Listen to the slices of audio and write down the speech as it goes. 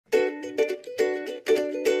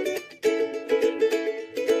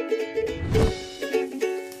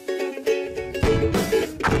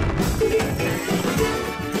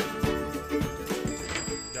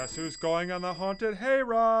Who's going on the haunted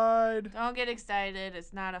hayride? Don't get excited.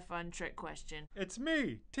 It's not a fun trick question. It's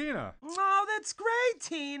me, Tina. Oh, that's great,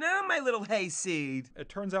 Tina, my little hayseed. It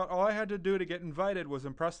turns out all I had to do to get invited was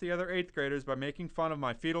impress the other 8th graders by making fun of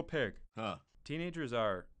my fetal pig. Huh. Teenagers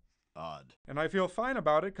are Odd. and I feel fine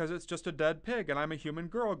about it because it's just a dead pig and I'm a human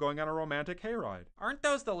girl going on a romantic hayride. Aren't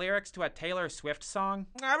those the lyrics to a Taylor Swift song?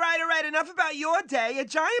 All right, enough about your day. A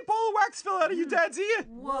giant bowl of wax fell out of your dad's ear.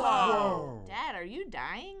 Whoa. Dad, are you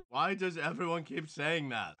dying? Why does everyone keep saying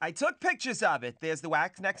that? I took pictures of it. There's the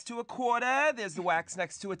wax next to a quarter. There's the wax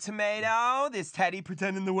next to a tomato. There's Teddy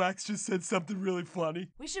pretending the wax just said something really funny.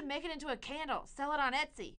 We should make it into a candle. Sell it on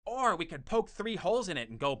Etsy. Or we could poke 3 holes in it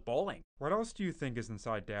and go bowling. What else do you think is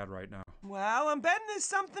inside Dad right now? Well, I'm betting there's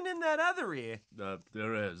something in that other ear.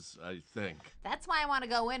 There is, I think. That's why I want to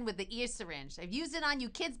go in with the ear syringe. I've used it on you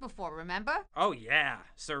kids before, remember? Oh yeah,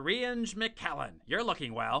 Syringe McKellen. You're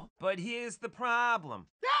looking well. But here's the problem.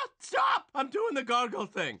 Ah, stop! I'm doing the gargle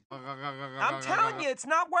thing. I'm telling you, it's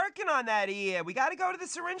not working on that ear. We gotta go to the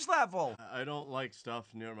syringe level. I don't like stuff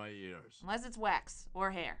near my ears. Unless it's wax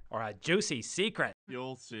or hair. Or a juicy secret.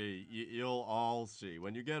 You'll see. You'll all see.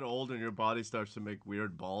 When you get old and your body starts to make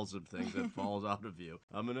weird balls of things that falls out of you,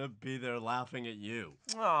 I'm gonna be there laughing at you.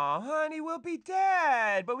 Aw, honey, we'll be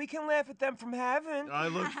dead, but we can laugh at them from heaven. I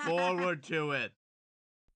look forward to it.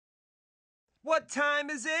 What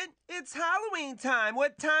time is it? It's Halloween time.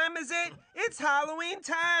 What time is it? It's Halloween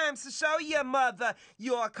time. So show your mother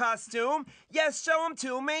your costume. Yes, show 'em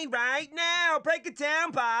to me right now. Break it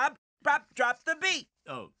down, Bob. Drop the beat.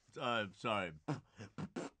 Oh, sorry.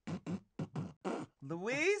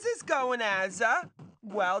 Louise is going as a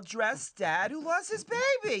well-dressed dad who lost his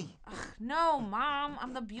baby. Ugh, no, Mom.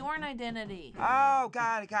 I'm the Bjorn identity. Oh,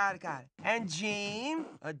 got it. And Jean,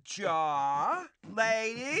 a jar,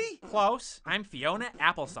 lady. Close. I'm Fiona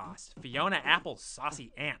Applesauce. Fiona Apple's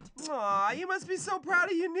saucy aunt. Aw, you must be so proud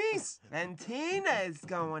of your niece. And Tina is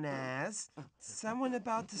going as someone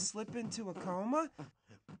about to slip into a coma.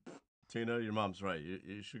 Tina, your mom's right.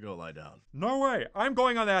 You should go lie down. No way. I'm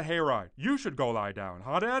going on that hayride. You should go lie down,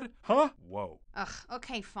 huh, Dad? Huh? Whoa. Ugh,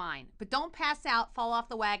 okay, fine. But don't pass out, fall off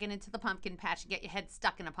the wagon into the pumpkin patch, and get your head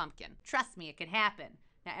stuck in a pumpkin. Trust me, it can happen.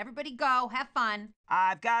 Now everybody go, have fun.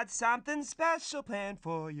 I've got something special planned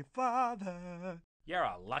for your father. You're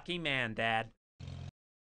a lucky man, Dad.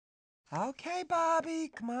 Okay,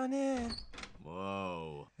 Bobby, come on in.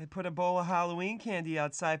 Whoa. I put a bowl of Halloween candy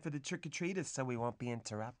outside for the trick-or-treaters so we won't be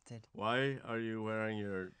interrupted. Why are you wearing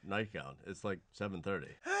your nightgown? It's like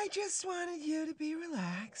 7:30. I just wanted you to be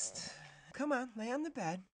relaxed. Come on, lay on the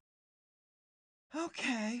bed.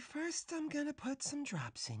 Okay, first I'm gonna put some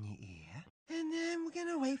drops in your ear. And then we're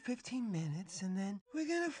gonna wait 15 minutes, and then we're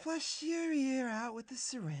gonna flush your ear out with the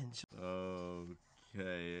syringe.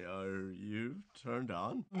 Okay, are you turned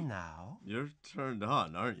on? No. You're turned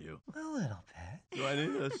on, aren't you? A little bit. Do I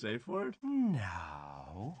need a safe word?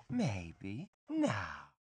 No. Maybe.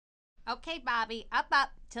 Now. Okay, Bobby, up.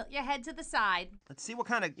 Tilt your head to the side. Let's see what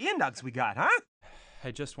kind of ear nugs we got, huh?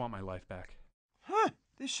 I just want my life back. Huh,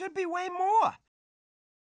 there should be way more.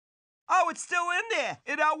 Oh, it's still in there.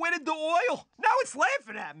 It outwitted the oil. Now it's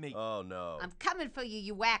laughing at me. Oh, no. I'm coming for you,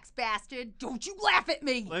 you wax bastard. Don't you laugh at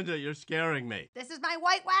me. Linda, you're scaring me. This is my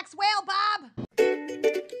white wax whale, Bob.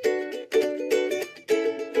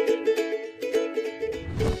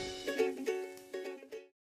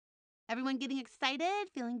 Everyone getting excited?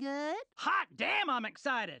 Feeling good? Hot damn, I'm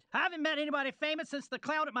excited. I haven't met anybody famous since the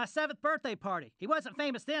clown at my 7th birthday party. He wasn't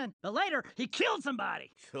famous then, but later, he killed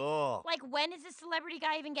somebody. Cool. Like, when is this celebrity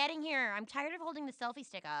guy even getting here? I'm tired of holding the selfie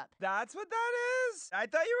stick up. That's what that is? I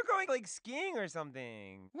thought you were going, like, skiing or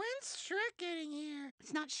something. When's Shrek getting here?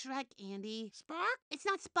 It's not Shrek, Andy. Spock? It's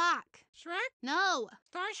not Spock. Shrek? No.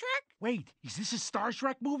 Star Shrek? Wait, is this a Star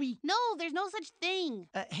Trek movie? No, there's no such thing.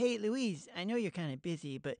 Hey, Louise, I know you're kind of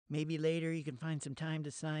busy, but maybe later you can find some time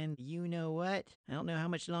to sign you-know-what? I don't know how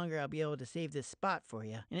much longer I'll be able to save this spot for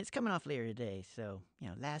you. And it's coming off later today, so,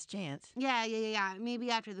 last chance. Yeah.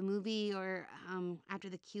 Maybe after the movie or, after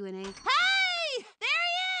the Q&A. Hey! There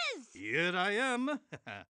he is! Here I am.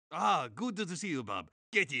 Good to see you, Bob.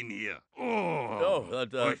 Get in here. Oh,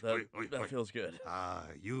 that feels good.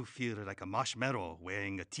 You feel like a marshmallow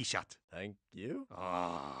wearing a t-shirt. Thank you.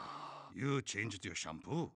 You changed your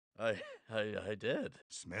shampoo. I did.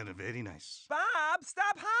 Smell very nice. Bob, Bob,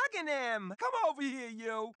 stop hogging him. Come over here,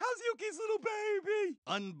 you. How's Yuki's little baby?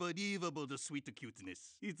 Unbelievable the sweet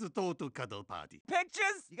cuteness. It's a total cuddle party.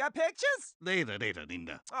 Pictures? You got pictures? Later,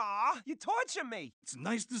 Linda. Aw, you torture me. It's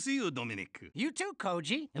nice to see you, Dominic. You too,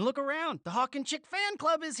 Koji. And look around. The Hawk and Chick fan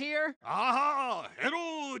club is here. Aha!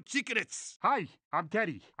 Hello, chicklets. Hi, I'm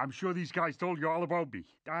Teddy. I'm sure these guys told you all about me.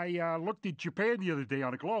 I looked at Japan the other day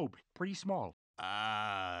on a globe. Pretty small.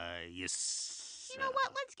 Yes. You know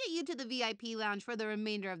what? Let's get you to the VIP lounge for the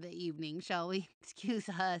remainder of the evening, shall we? Excuse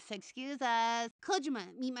us.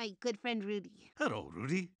 Kojima, meet my good friend Rudy. Hello,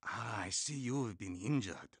 Rudy. I see you've been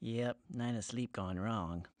injured. Yep, night of sleep gone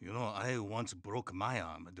wrong. You know, I once broke my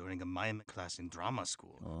arm during a mime class in drama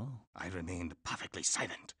school. Oh? I remained perfectly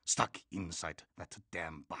silent, stuck inside that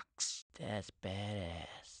damn box. That's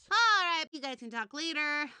badass. All right, you guys can talk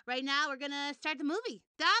later. Right now, we're gonna start the movie.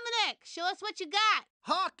 Dominic, show us what you got.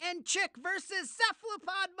 Hawk and Chick versus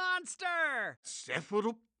Cephalopod Monster!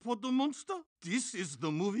 Cephalopod monster? This is the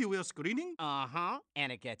movie we're screening? Uh-huh.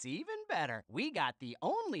 And it gets even better. We got the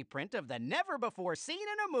only print of the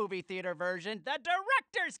never-before-seen-in-a-movie theater version, the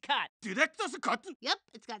director's cut! Director's cut? Yep,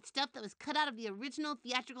 it's got stuff that was cut out of the original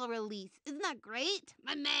theatrical release. Isn't that great?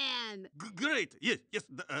 My man. Great. Yes.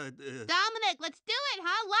 Dominic, let's do it,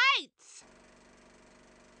 huh? Lights!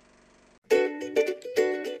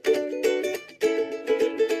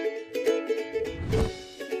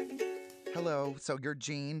 Hello, so you're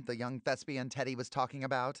Jean, the young thespian Teddy was talking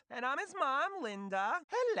about? And I'm his mom, Linda.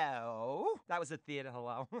 Hello. That was a theater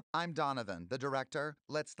hello. I'm Donovan, the director.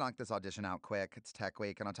 Let's knock this audition out quick. It's Tech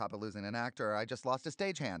Week, and on top of losing an actor, I just lost a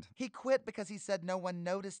stagehand. He quit because he said no one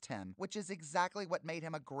noticed him, which is exactly what made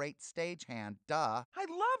him a great stagehand, duh. I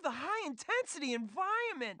love the high-intensity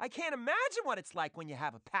environment. I can't imagine what it's like when you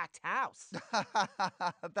have a packed house.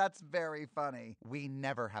 That's very funny. We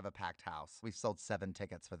never have a packed house. We've sold 7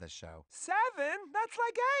 tickets for this show. 7? That's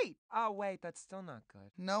like 8. Oh, wait, that's still not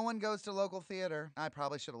good. No one goes to local theater. I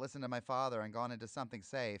probably should have listened to my father and gone into Something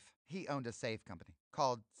Safe. He owned a safe company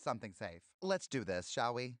called Something Safe. Let's do this,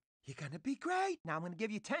 shall we? You're gonna be great. Now I'm gonna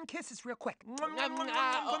give you 10 kisses real quick. Okay,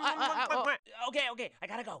 I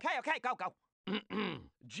gotta go. Okay, go.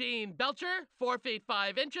 Gene Belcher, 4 feet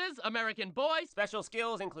 5 inches, American boy. Special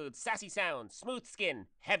skills include sassy sound, smooth skin,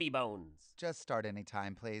 heavy bones. Just start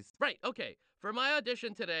anytime, please. Right, okay. For my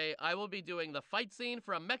audition today, I will be doing the fight scene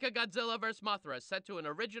from Mechagodzilla vs. Mothra set to an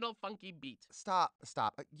original funky beat. Stop.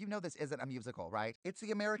 You know this isn't a musical, right? It's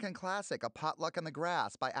the American classic, A Potluck in the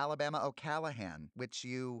Grass by Alabama O'Callahan, which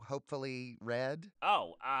you hopefully read?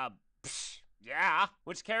 Oh, yeah.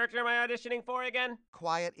 Which character am I auditioning for again?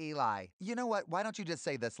 Quiet Eli. You know what? Why don't you just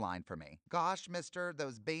say this line for me? Gosh, mister,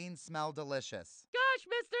 those beans smell delicious. Gosh,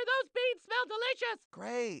 mister, those beans smell delicious.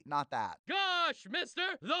 Great, not that. Gosh,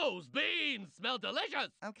 mister, those beans smell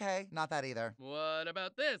delicious. Okay, not that either. What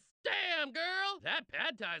about this? Damn, girl, that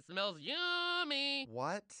pad thai smells yummy.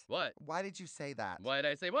 What? What? Why did you say that? Why'd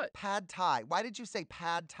I say what? Pad thai. Why did you say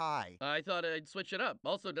pad thai? I thought I'd switch it up.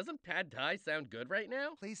 Also, doesn't pad thai sound good right now?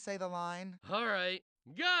 Please say the line. All right.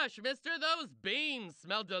 Gosh, mister, those beans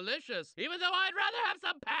smell delicious, even though I'd rather have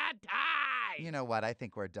some pad thai. You know what? I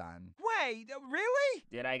think we're done. Wait, really?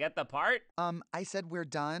 Did I get the part? I said we're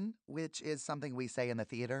done, which is something we say in the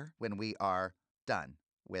theater when we are done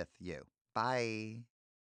with you. Bye.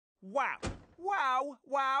 Wow.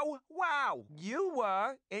 You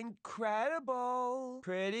were incredible.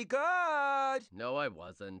 Pretty good. No, I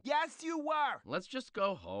wasn't. Yes, you were. Let's just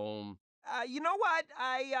go home. You know what?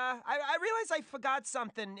 I realized I forgot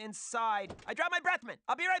something inside. I dropped my breath mint.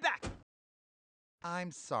 I'll be right back.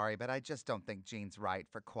 I'm sorry, but I just don't think Gene's right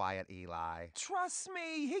for Quiet Eli. Trust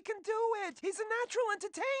me, he can do it. He's a natural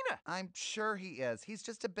entertainer. I'm sure he is. He's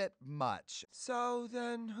just a bit much. So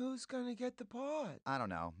then who's gonna get the part? I don't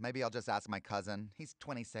know. Maybe I'll just ask my cousin. He's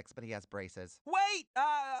 26, but he has braces. Wait,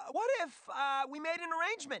 what if we made an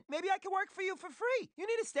arrangement? Maybe I could work for you for free. You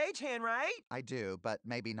need a stagehand, right? I do, but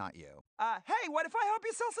maybe not you. Hey, what if I help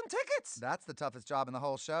you sell some tickets? That's the toughest job in the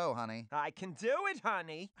whole show, honey. I can do it,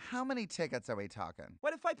 honey. How many tickets are we talking?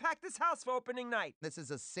 What if I pack this house for opening night? This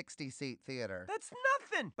is a 60-seat theater. That's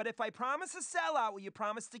nothing. But if I promise a sellout, will you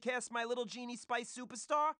promise to cast my little Genie Spice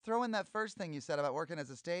superstar? Throw in that first thing you said about working as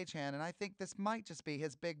a stagehand, and I think this might just be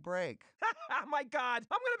his big break. Oh my God,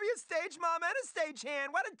 I'm gonna be a stage mom and a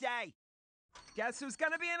stagehand. What a day. Guess who's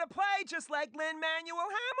gonna be in a play just like Lin-Manuel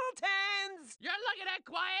Hamilton's? You're looking at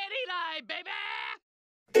Quiet Eli, baby!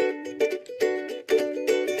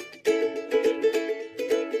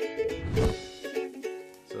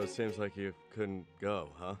 So it seems like you couldn't go,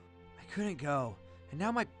 huh? I couldn't go. And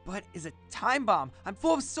now my butt is a time bomb. I'm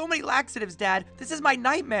full of so many laxatives, Dad. This is my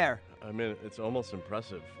nightmare. I mean, it's almost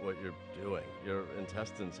impressive what you're doing. Your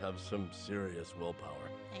intestines have some serious willpower.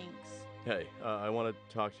 Thanks. Hey, I want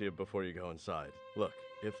to talk to you before you go inside. Look,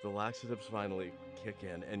 if the laxatives finally kick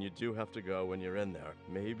in and you do have to go when you're in there,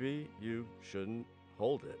 maybe you shouldn't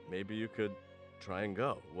hold it. Maybe you could try and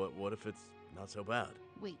go. What if it's not so bad?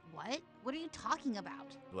 Wait, what? What are you talking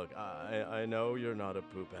about? Look, I know you're not a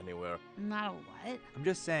poop anywhere. Not a what? I'm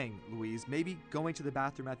just saying, Louise, maybe going to the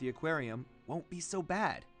bathroom at the aquarium won't be so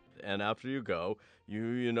bad. And after you go,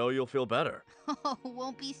 you know you'll feel better. Oh,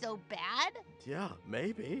 won't be so bad? Yeah,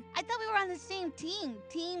 maybe. I thought we were on the same team.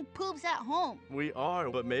 Team Poops at Home. We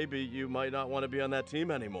are, but maybe you might not want to be on that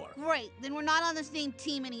team anymore. Great, then we're not on the same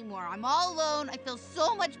team anymore. I'm all alone. I feel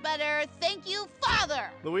so much better. Thank you,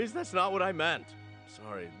 Father! Louise, that's not what I meant.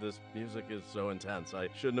 Sorry, this music is so intense. I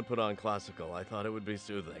shouldn't have put on classical. I thought it would be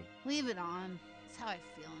soothing. Leave it on. It's how I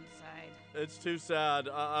feel inside. It's too sad.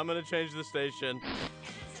 I'm gonna change the station.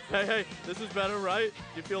 Hey, this is better, right?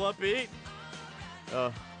 You feel upbeat?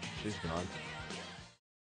 She's gone.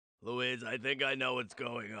 Louise, I think I know what's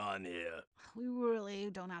going on here. We really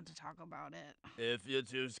don't have to talk about it. If you're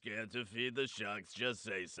too scared to feed the sharks, just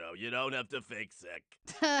say so. You don't have to fake sick.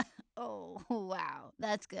 Oh, wow.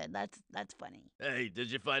 That's good. That's funny. Hey,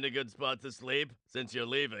 did you find a good spot to sleep? Since you're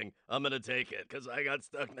leaving, I'm gonna take it, because I got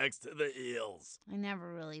stuck next to the eels. I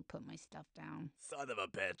never really put my stuff down. Son of a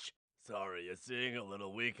bitch. Sorry, you're seeing a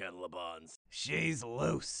little weekend, LeBons. She's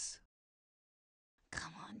loose.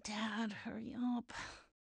 Come on, Dad. Hurry up.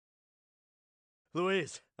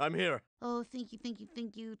 Louise, I'm here. Oh, thank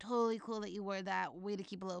you. Totally cool that you wore that. Way to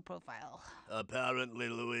keep a low profile. Apparently,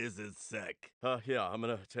 Louise is sick. Yeah, I'm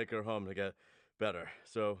gonna take her home to get better.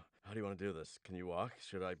 So, how do you want to do this? Can you walk?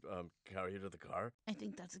 Should I carry you to the car? I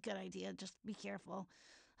think that's a good idea. Just be careful.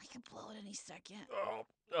 I could blow it any second. Oh,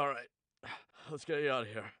 all right. Let's get you out of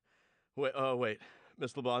here. Wait.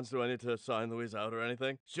 Miss LeBons, do I need to sign Louise out or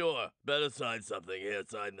anything? Sure. Better sign something. Here,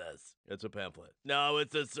 sign this. It's a pamphlet. No,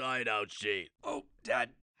 it's a sign-out sheet. Oh, Dad.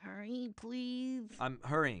 Hurry, please. I'm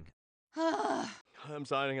hurrying. I'm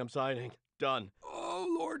signing. Done. Oh,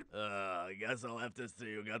 Lord. I guess I'll have to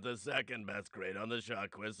see who got the second best grade on the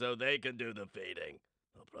shark quiz so they can do the feeding.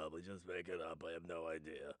 I'll probably just make it up. I have no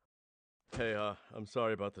idea. Hey, I'm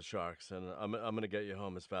sorry about the sharks, and I'm gonna get you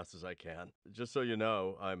home as fast as I can. Just so you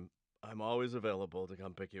know, I'm always available to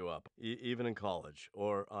come pick you up, even in college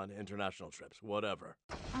or on international trips, whatever.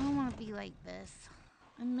 I don't want to be like this.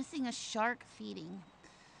 I'm missing a shark feeding.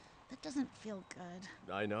 That doesn't feel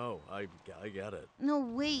good. I know. I get it. No,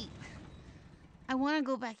 wait. I want to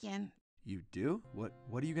go back in. You do? What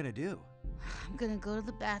are you gonna do? I'm gonna go to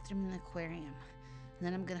the bathroom in the aquarium, and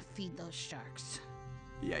then I'm gonna feed those sharks.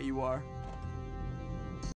 Yeah, you are.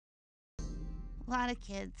 A lot of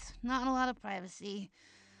kids, not a lot of privacy.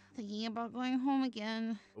 Thinking about going home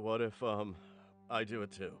again. What if, I do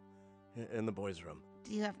it too? In the boys' room.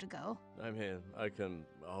 Do you have to go? I mean, I can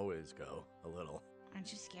always go, a little.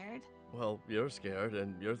 Aren't you scared? Well, you're scared,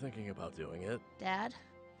 and you're thinking about doing it. Dad?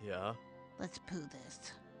 Yeah? Let's poo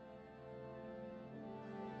this.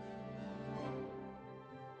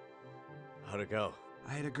 How'd it go?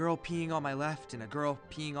 I had a girl peeing on my left and a girl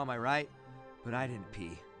peeing on my right, but I didn't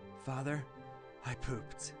pee. Father, I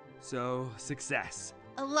pooped. So, success.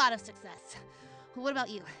 A lot of success. What about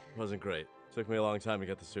you? Wasn't great. Took me a long time to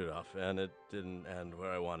get the suit off, and it didn't end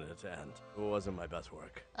where I wanted it to end. It wasn't my best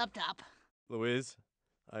work. Up top. Louise,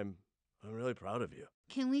 I'm really proud of you.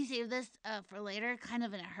 Can we save this for later? Kind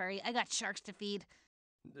of in a hurry. I got sharks to feed.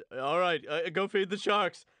 All right, go feed the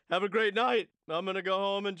sharks. Have a great night. I'm gonna go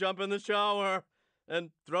home and jump in the shower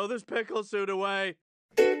and throw this pickle suit away.